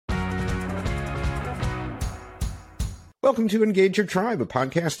Welcome to Engage Your Tribe, a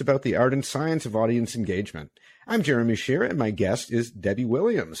podcast about the art and science of audience engagement. I'm Jeremy Shearer, and my guest is Debbie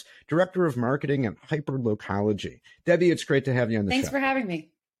Williams, Director of Marketing at Hyperlocology. Debbie, it's great to have you on the show. Thanks for having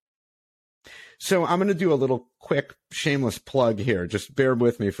me. So I'm going to do a little quick shameless plug here. Just bear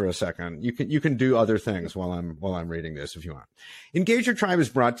with me for a second. You can do other things while I'm reading this if you want. Engage Your Tribe is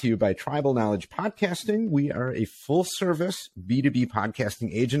brought to you by Tribal Knowledge Podcasting. We are a full-service B2B podcasting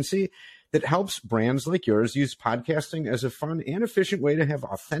agency that helps brands like yours use podcasting as a fun and efficient way to have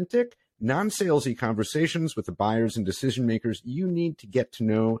authentic, non-salesy conversations with the buyers and decision makers you need to get to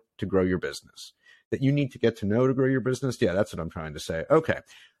know to grow your business. That you need to get to know to grow your business? Yeah, that's what I'm trying to say. Okay.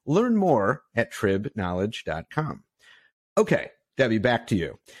 Learn more at tribknowledge.com. Okay, Debbie, back to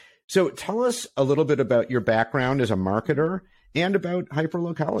you. So tell us a little bit about your background as a marketer and about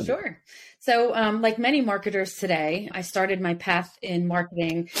Hyperlocology. Sure. So like many marketers today, I started my path in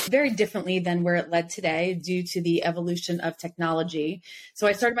marketing very differently than where it led today due to the evolution of technology. So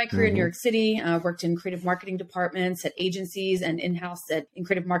I started my career in New York City, worked in creative marketing departments at agencies and in-house in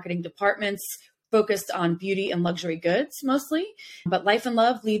creative marketing departments, focused on beauty and luxury goods mostly, but life and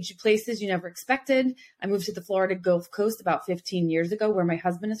love leads you places you never expected. I moved to the Florida Gulf Coast about 15 years ago, where my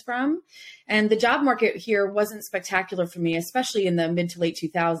husband is from. And the job market here wasn't spectacular for me, especially in the mid to late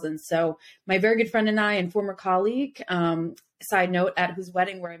 2000s. So my very good friend and I and former colleague, side note, at whose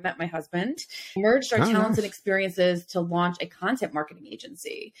wedding where I met my husband, merged our talents and experiences to launch a content marketing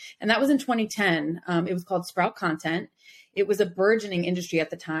agency. And that was in 2010. It was called Sprout Content. It was a burgeoning industry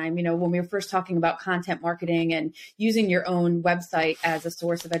at the time. You know, when we were first talking about content marketing and using your own website as a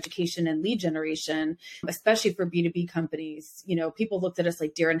source of education and lead generation, especially for B2B companies, you know, people looked at us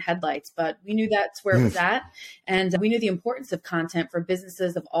like deer in headlights, but we knew that's where it was at. And we knew the importance of content for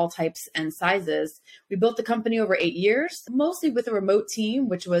businesses of all types and sizes. We built the company over 8 years, mostly with a remote team,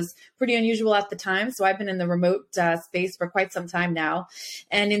 which was pretty unusual at the time. So I've been in the remote space for quite some time now.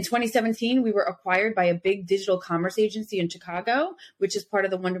 And in 2017, we were acquired by a big digital commerce agency in Chicago, which is part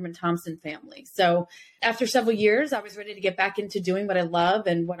of the Wunderman Thompson family. So after several years, I was ready to get back into doing what I love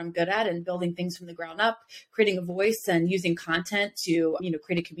and what I'm good at and building things from the ground up, creating a voice and using content to, you know,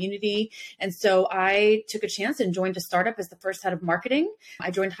 create a community. And so I took a chance and joined a startup as the first head of marketing. I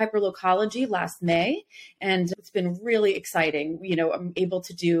joined Hyperlocology last May, and it's been really exciting. You know, I'm able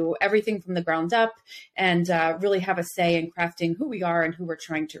to do everything from the ground up and really have a say in crafting who we are and who we're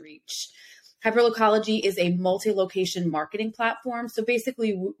trying to reach. Hyperlocology is a multi-location marketing platform. So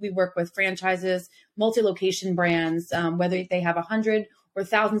basically, we work with franchises, multi-location brands, whether they have 100 or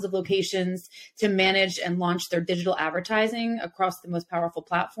thousands of locations, to manage and launch their digital advertising across the most powerful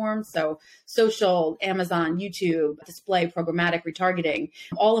platforms. So social, Amazon, YouTube, display, programmatic, retargeting,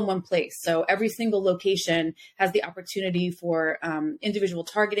 all in one place. So every single location has the opportunity for individual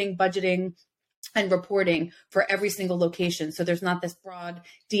targeting, budgeting, and reporting for every single location. So there's not this broad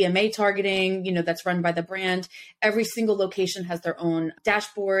DMA targeting, you know, that's run by the brand. Every single location has their own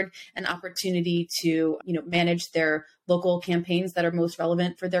dashboard and opportunity to, you know, manage their local campaigns that are most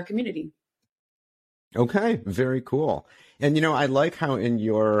relevant for their community. Okay, very cool. And, you know, I like how in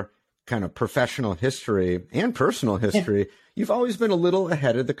your kind of professional history and personal history, you've always been a little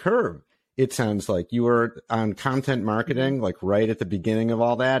ahead of the curve. It sounds like you were on content marketing, like right at the beginning of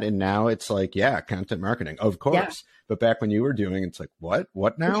all that. And now it's like, yeah, content marketing, of course. Yeah. But back when you were doing, it's like, what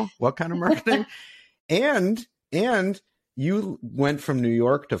now? What kind of marketing? and you went from New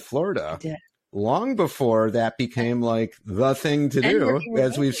York to Florida long before that became like the thing to do,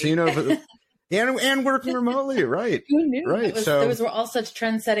 as we've seen over the, and working remotely. Right. Who knew? Right. Those were all such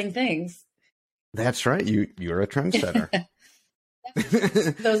trend-setting things. That's right. You're a trendsetter.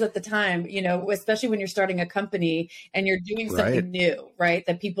 Those at the time, you know, especially when you're starting a company and you're doing something new, right?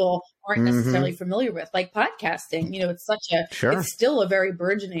 That people aren't necessarily familiar with, like podcasting. You know, it's such a, it's still a very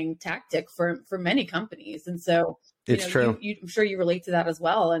burgeoning tactic for many companies. And so, it's true. I'm sure you relate to that as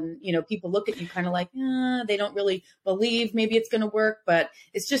well. And, you know, people look at you kind of like, they don't really believe maybe it's going to work, but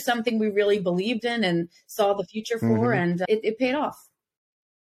it's just something we really believed in and saw the future for, and it paid off.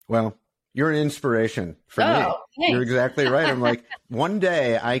 Well, you're an inspiration for me. Thanks. You're exactly right. I'm like, one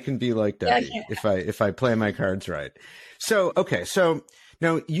day I can be like Debbie if I play my cards right. So, okay. So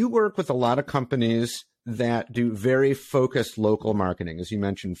now you work with a lot of companies that do very focused local marketing, as you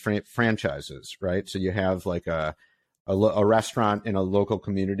mentioned, franchises, right? So you have like a restaurant in a local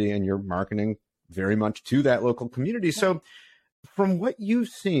community and you're marketing very much to that local community. So from what you've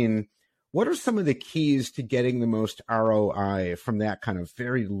seen, What are some of the keys to getting the most ROI from that kind of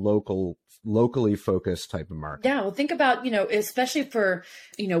very locally focused type of market? Yeah, well, think about, especially for,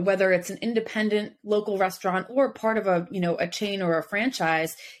 whether it's an independent local restaurant or part of a chain or a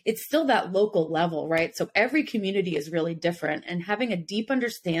franchise, it's still that local level, right? So every community is really different, and having a deep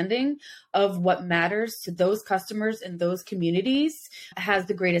understanding of what matters to those customers in those communities has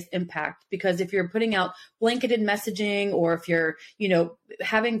the greatest impact. Because if you're putting out blanketed messaging, or if you're, you don't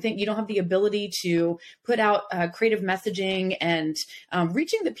have the ability to put out creative messaging and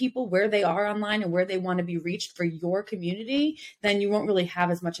reaching the people where they are online and where they want to be reached for your community, then you won't really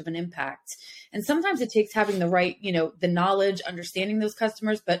have as much of an impact. And sometimes it takes having the right, the knowledge, understanding those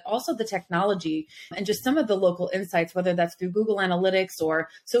customers, but also the technology and just some of the local insights, whether that's through Google Analytics or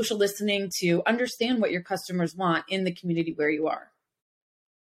social listening, to understand what your customers want in the community where you are.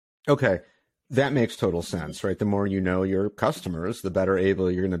 Okay. That makes total sense, right? The more you know your customers, the better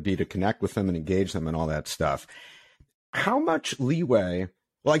able you're going to be to connect with them and engage them and all that stuff. How much leeway?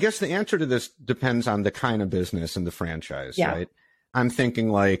 Well, I guess the answer to this depends on the kind of business and the franchise, right? I'm thinking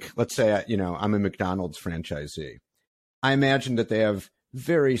like, let's say, I'm a McDonald's franchisee. I imagine that they have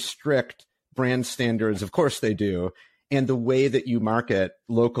very strict brand standards. Of course they do. And the way that you market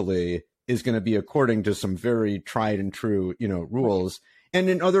locally is going to be according to some very tried and true, rules. And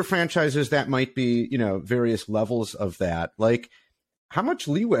in other franchises, that might be, various levels of that. Like, how much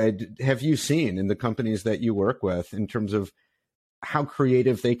leeway have you seen in the companies that you work with in terms of how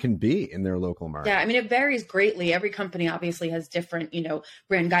creative they can be in their local market? Yeah, I mean, it varies greatly. Every company obviously has different,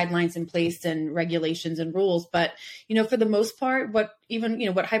 brand guidelines in place and regulations and rules. But, for the most part, what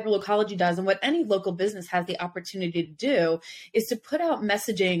hyperlocology does and what any local business has the opportunity to do is to put out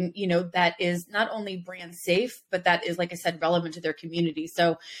messaging, that is not only brand safe, but that is, like I said, relevant to their community.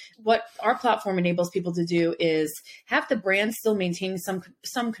 So what our platform enables people to do is have the brand still maintain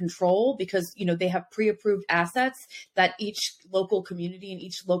some control, because, they have pre-approved assets that each local community and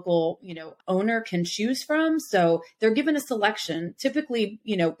each local, owner can choose from. So they're given a selection. Typically,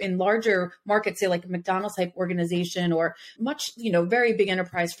 in larger markets, say like a McDonald's type organization or much, very big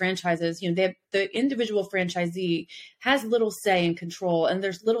enterprise franchises, the individual franchisee has little say and control, and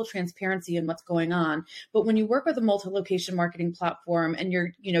there's little transparency in what's going on. But when you work with a multi-location marketing platform and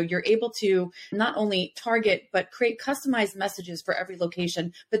you're able to not only target, but create customized messages for every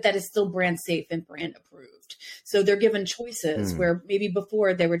location, but that is still brand safe and brand approved. So they're given choices where maybe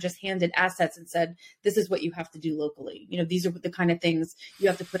before they were just handed assets and said, this is what you have to do locally. These are the kind of things you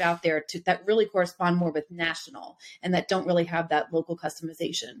have to put out there that really correspond more with national and that don't really have that local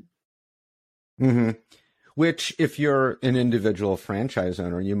customization. Mm-hmm. Which, if you're an individual franchise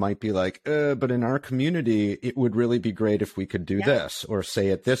owner, you might be like, but in our community, it would really be great if we could do this or say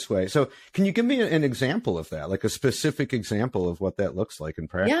it this way. So can you give me an example of that, like a specific example of what that looks like in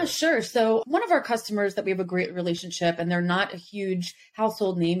practice? Yeah, sure. So one of our customers that we have a great relationship, and they're not a huge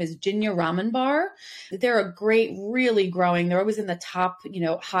household name, is Jinya Ramen Bar. They're a great, really growing. They're always in the top,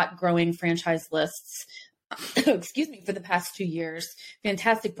 hot growing franchise lists. Excuse me, for the past 2 years.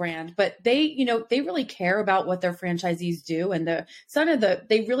 Fantastic brand. But they really care about what their franchisees do, and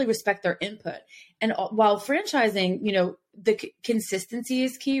they really respect their input. And while franchising, the consistency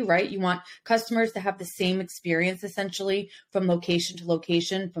is key, right? You want customers to have the same experience essentially from location to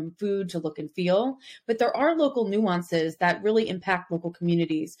location, from food to look and feel. But there are local nuances that really impact local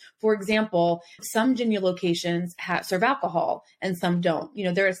communities. For example, some Ginia locations serve alcohol and some don't.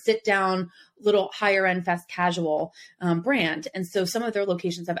 They're a sit down, little higher end fast casual brand. And so some of their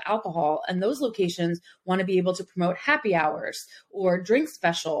locations have alcohol, and those locations want to be able to promote happy hours or drink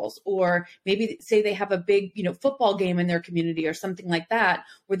specials, or maybe say they have a big, football game in their community or something like that,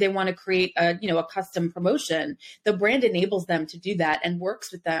 where they want to create a custom promotion. The brand enables them to do that and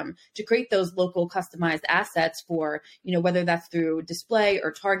works with them to create those local customized assets for, whether that's through display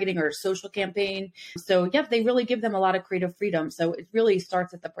or targeting or a social campaign. So yeah, they really give them a lot of creative freedom. So it really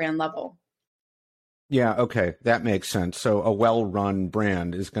starts at the brand level. Yeah. Okay. That makes sense. So a well-run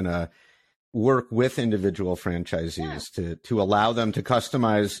brand is going to work with individual franchisees to allow them to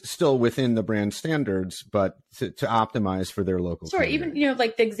customize still within the brand standards, but to optimize for their local community. Even,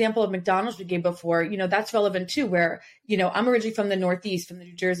 like the example of McDonald's we gave before, that's relevant too, where, I'm originally from the Northeast, from the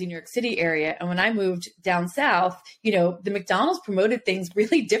New Jersey, New York City area. And when I moved down South, the McDonald's promoted things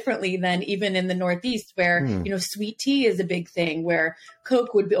really differently than even in the Northeast, where, sweet tea is a big thing, where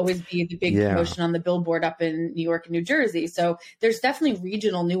Coke would always be the big promotion on the billboard up in New York and New Jersey. So there's definitely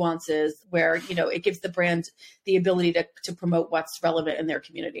regional nuances where, it gives the brand the ability to promote what's relevant in their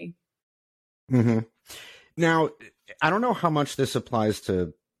community. Mm-hmm. Now, I don't know how much this applies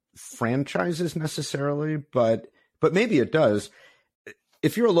to franchises necessarily, but maybe it does.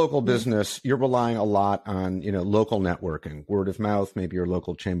 if you're a local business, you're relying a lot on, local networking, word of mouth, maybe your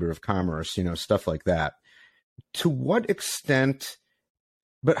local chamber of commerce, stuff like that. To what extent,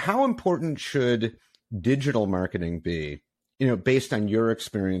 but how important should digital marketing be, based on your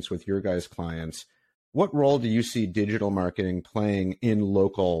experience with your guys' clients? What role do you see digital marketing playing in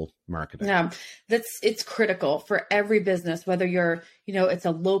local marketing? Yeah, it's critical for every business, whether you're, it's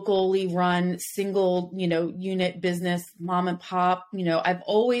a locally run single, unit business, mom and pop. I've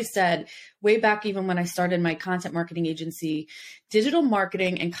always said way back, even when I started my content marketing agency, digital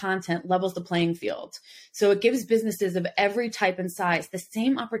marketing and content levels the playing field. So it gives businesses of every type and size the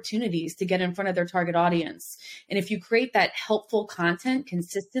same opportunities to get in front of their target audience. And if you create that helpful content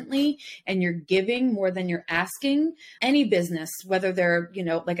consistently and you're giving more than you're asking, any business, whether they're,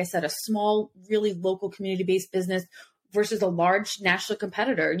 like I said, a small, really local community-based business versus a large national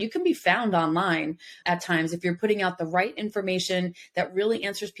competitor, you can be found online at times if you're putting out the right information that really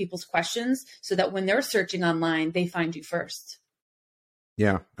answers people's questions so that when they're searching online, they find you first.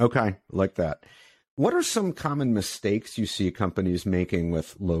 Yeah. Okay. Like that. What are some common mistakes you see companies making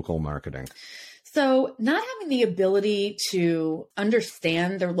with local marketing? So not having the ability to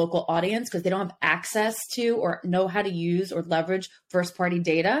understand their local audience because they don't have access to or know how to use or leverage first-party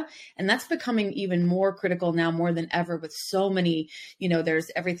data. And that's becoming even more critical now more than ever with so many, there's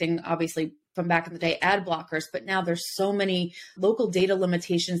everything obviously from back in the day, ad blockers, but now there's so many local data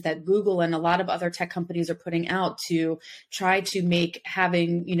limitations that Google and a lot of other tech companies are putting out to try to make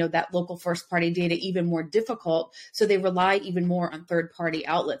having, that local first party data even more difficult. So they rely even more on third party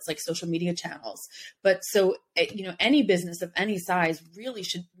outlets like social media channels. But so, any business of any size really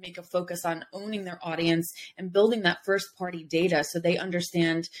should make a focus on owning their audience and building that first party data so they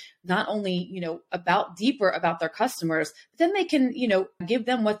understand not only, about their customers, but then they can, give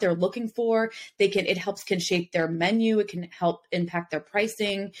them what they're looking for. It can shape their menu. It can help impact their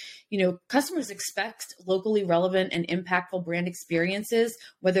pricing. Customers expect locally relevant and impactful brand experiences,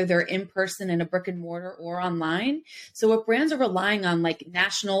 whether they're in person in a brick and mortar or online. So if brands are relying on like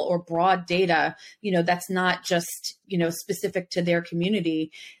national or broad data, that's not just, specific to their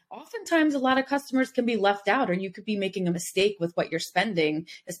community, oftentimes a lot of customers can be left out, or you could be making a mistake with what you're spending,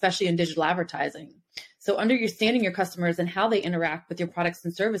 especially in digital advertising. So understanding your customers and how they interact with your products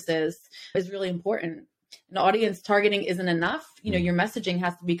and services is really important. And audience targeting isn't enough. Your messaging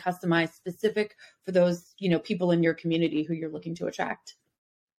has to be customized specific for those, people in your community who you're looking to attract.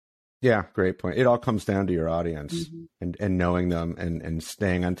 Yeah, great point. It all comes down to your audience and knowing them and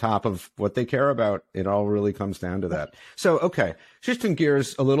staying on top of what they care about. It all really comes down to that. So, okay, shifting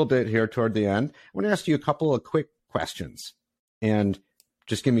gears a little bit here toward the end, I want to ask you a couple of quick questions and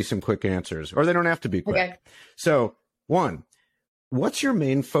just give me some quick answers, or they don't have to be quick. Okay. So, one, what's your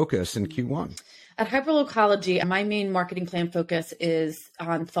main focus in Q1? At Hyperlocology, my main marketing plan focus is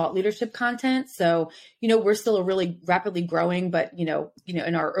on thought leadership content. So, we're still a really rapidly growing, but,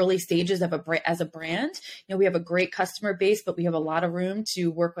 in our early stages as a brand, we have a great customer base, but we have a lot of room to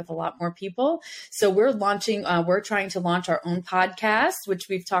work with a lot more people. So we're trying to launch our own podcast, which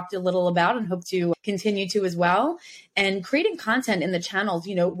we've talked a little about and hope to continue to as well. And creating content in the channels,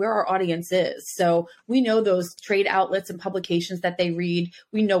 where our audience is. So we know those trade outlets and publications that they read.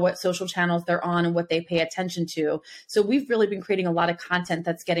 We know what social channels they're on and what they pay attention to. So we've really been creating a lot of content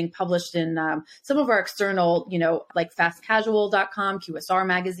that's getting published in some of our external, like fastcasual.com, QSR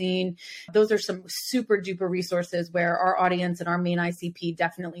magazine. Those are some super duper resources where our audience and our main ICP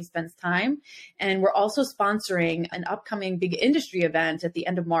definitely spends time. And we're also sponsoring an upcoming big industry event at the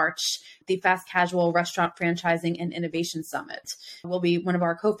end of March, the Fast Casual Restaurant Franchising and Innovation Summit. One of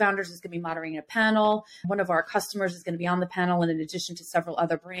our co-founders is going to be moderating a panel. One of our customers is going to be on the panel, and in addition to several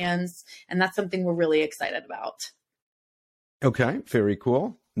other brands. And that's something we're really excited about. Okay, very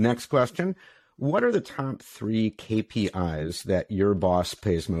cool. Next question. What are the top 3 KPIs that your boss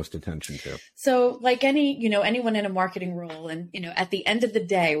pays most attention to? So like anyone in a marketing role, and, at the end of the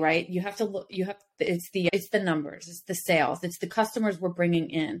day, right, it's the numbers, it's the sales, it's the customers we're bringing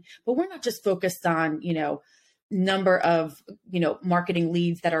in, but we're not just focused on, number of, marketing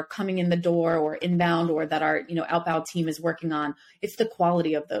leads that are coming in the door or inbound or that our, outbound team is working on. It's the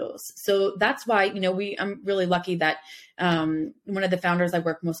quality of those. So that's why, I'm really lucky that one of the founders I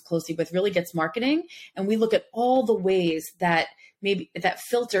work most closely with really gets marketing. And we look at all the ways that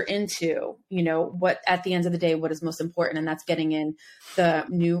filter into, what at the end of the day, what is most important. And that's getting in the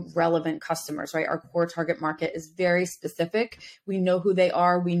new relevant customers, right? Our core target market is very specific. We know who they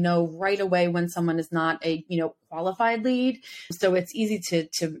are. We know right away when someone is not a, qualified lead. So it's easy to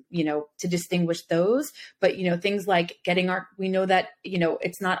distinguish those, but, things like we know that,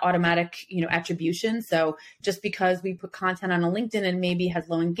 it's not automatic, attribution. So just because we put put content on a LinkedIn and maybe has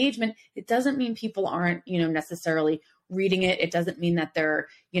low engagement, it doesn't mean people aren't, necessarily reading it. It doesn't mean that they're,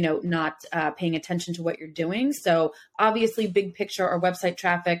 not paying attention to what you're doing. So obviously, big picture, our website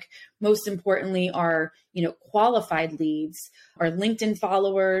traffic, most importantly, are, qualified leads, our LinkedIn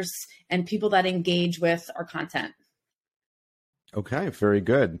followers, and people that engage with our content. Okay, very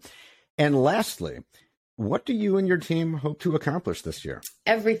good. And lastly, what do you and your team hope to accomplish this year?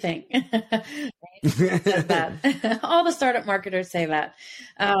 Everything. That. All the startup marketers say that.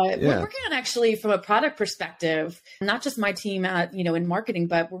 We're working on, actually, from a product perspective, not just my team in marketing,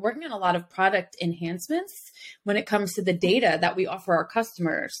 but we're working on a lot of product enhancements when it comes to the data that we offer our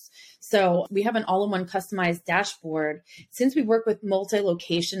customers. So we have an all-in-one customized dashboard. Since we work with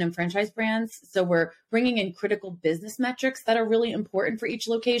multi-location and franchise brands, so we're bringing in critical business metrics that are really important for each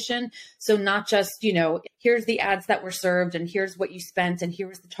location. So not just, here's the ads that were served and here's what you spent and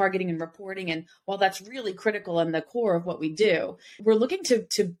here's the targeting and reporting. And while that's really critical and the core of what we do, we're looking to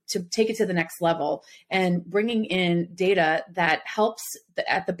take it to the next level and bringing in data that helps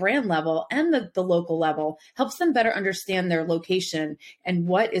at the brand level and the local level, helps them better understand their location and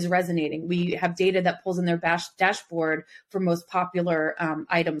what is resonating. We have data that pulls in their dashboard for most popular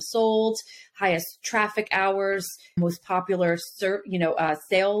items sold, highest traffic hours, most popular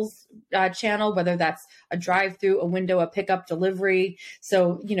sales channel, whether that's a drive-through, a window, a pickup, delivery.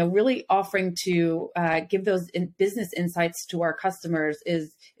 So, really offering to give those business insights to our customers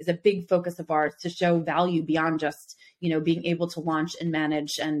is a big focus of ours, to show value beyond just, being able to launch and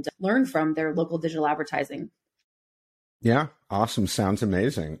manage and learn from their local digital advertising. Yeah, awesome. Sounds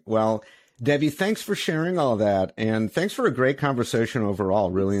amazing. Well, Debbie, thanks for sharing all that. And thanks for a great conversation overall.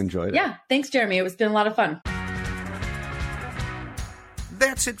 Really enjoyed it. Yeah, thanks, Jeremy. It's been a lot of fun.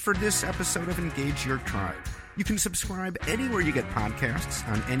 That's it for this episode of Engage Your Tribe. You can subscribe anywhere you get podcasts,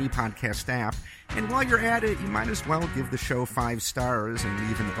 on any podcast app. And while you're at it, you might as well give the show 5 stars and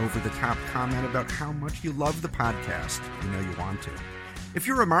leave an over-the-top comment about how much you love the podcast. You want to. If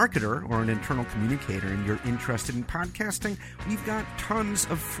you're a marketer or an internal communicator and you're interested in podcasting, we've got tons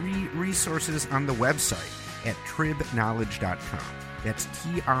of free resources on the website at tribknowledge.com. That's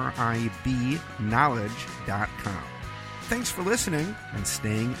TRIB knowledge.com. Thanks for listening and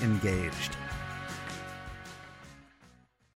staying engaged.